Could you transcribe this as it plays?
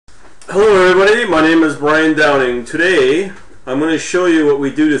Hello everybody, my name is Brian Downing. Today I'm going to show you what we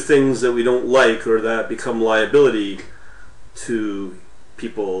do to things that we don't like or that become liability to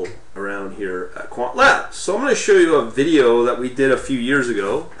people around here at Quant Labs. So I'm going to show you a video that we did a few years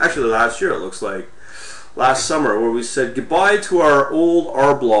ago, actually last year it looks like, last summer, where we said goodbye to our old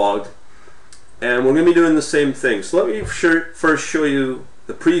R blog, and we're going to be doing the same thing. So let me first show you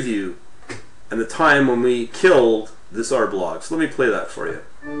the preview and the time when we killed this R blog. So let me play that for you.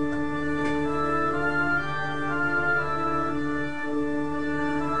 Dearly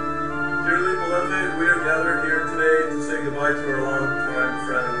beloved, we are gathered here today to say goodbye to our longtime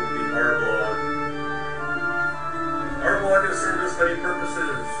friend, the R blog. R blog has served us many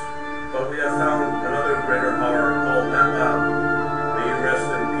purposes, but we have found another greater power called MATLAB. May you rest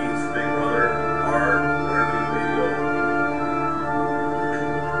in peace, big brother, R, wherever you may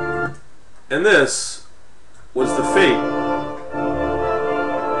go. And this was the fate.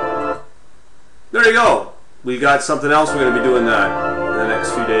 There you go. We got something else we're going to be doing that in the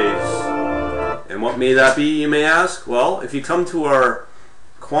next few days. And what may that be, you may ask? Well, if you come to our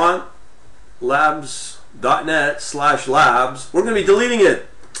quantlabs.net/labs, we're going to be deleting it.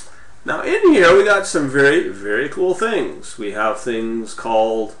 Now in here we got some very, very cool things. We have things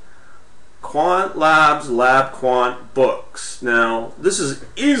called Quant Labs Lab Quant books. Now this is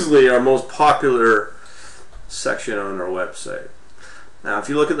easily our most popular section on our website. Now if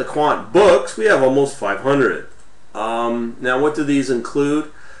you look at the Quant books, we have almost 500. Now what do these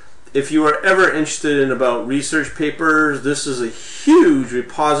include? If you are ever interested in about research papers, this is a huge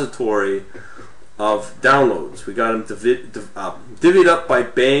repository of downloads. We got them divvied up by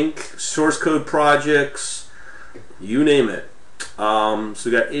bank, source code projects, you name it. So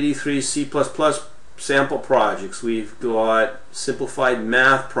we got 83 C++ sample projects. We've got simplified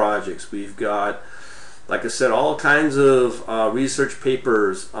math projects. We've got, like I said, all kinds of research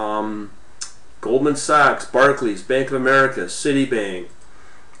papers. Goldman Sachs, Barclays, Bank of America, Citibank.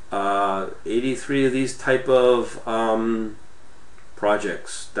 83 of these type of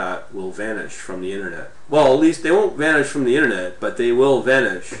projects that will vanish from the internet. Well, at least they won't vanish from the internet, but they will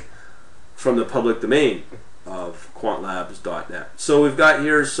vanish from the public domain of quantlabs.net. So we've got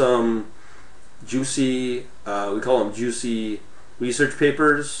here some juicy, we call them juicy research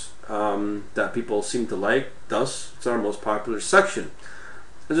papers that people seem to like. Thus, it's our most popular section.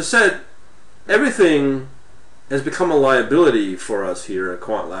 As I said, everything has become a liability for us here at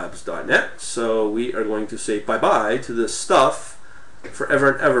quantlabs.net, so we are going to say bye-bye to this stuff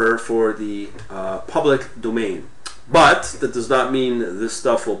forever and ever for the public domain. But that does not mean this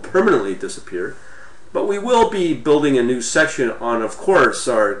stuff will permanently disappear, but we will be building a new section on, of course,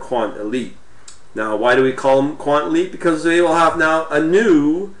 our Quant Elite. Now, why do we call them Quant Elite? Because they will have now a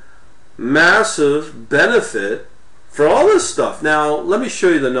new massive benefit for all this stuff. Now, let me show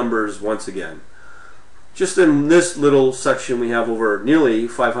you the numbers once again. Just in this little section we have over nearly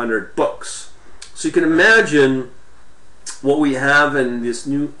 500 books. So you can imagine what we have in this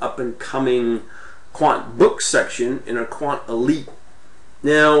new up and coming Quant book section in our Quant Elite.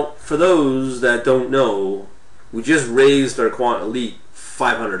 Now for those that don't know, we just raised our Quant Elite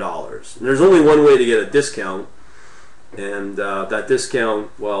 $500. And there's only one way to get a discount, and that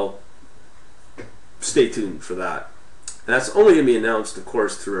discount, well, stay tuned for that. And that's only going to be announced, of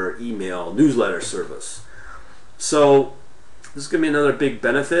course, through our email newsletter service. So this is going to be another big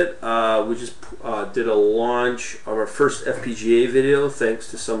benefit. We just did a launch of our first FPGA video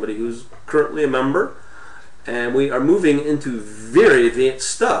thanks to somebody who's currently a member. And we are moving into very advanced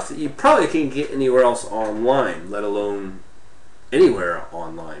stuff that you probably can't get anywhere else online, let alone anywhere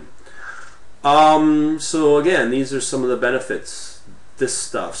online. So again, these are some of the benefits, this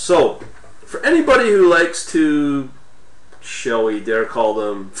stuff. So for anybody who likes to, shall we dare call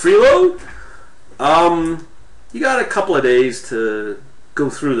them, freeload, you got a couple of days to go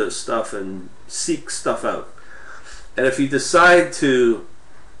through this stuff and seek stuff out. And if you decide to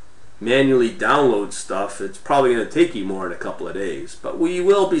manually download stuff, it's probably going to take you more than a couple of days. But we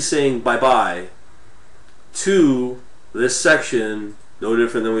will be saying bye-bye to this section, no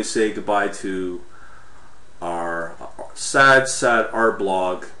different than we say goodbye to our sad R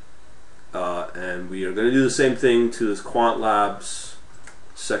blog. And we are going to do the same thing to this Quant Labs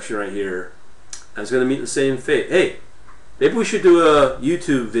section right here. And it's going to meet the same fate. Hey, maybe we should do a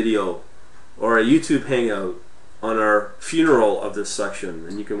YouTube video or a YouTube hangout on our funeral of this section,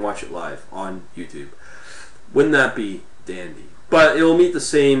 and you can watch it live on YouTube. Wouldn't that be dandy? But it will meet the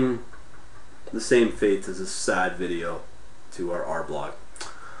same fate as this sad video to our R blog.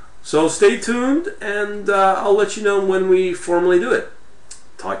 So stay tuned, and I'll let you know when we formally do it.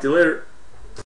 Talk to you later.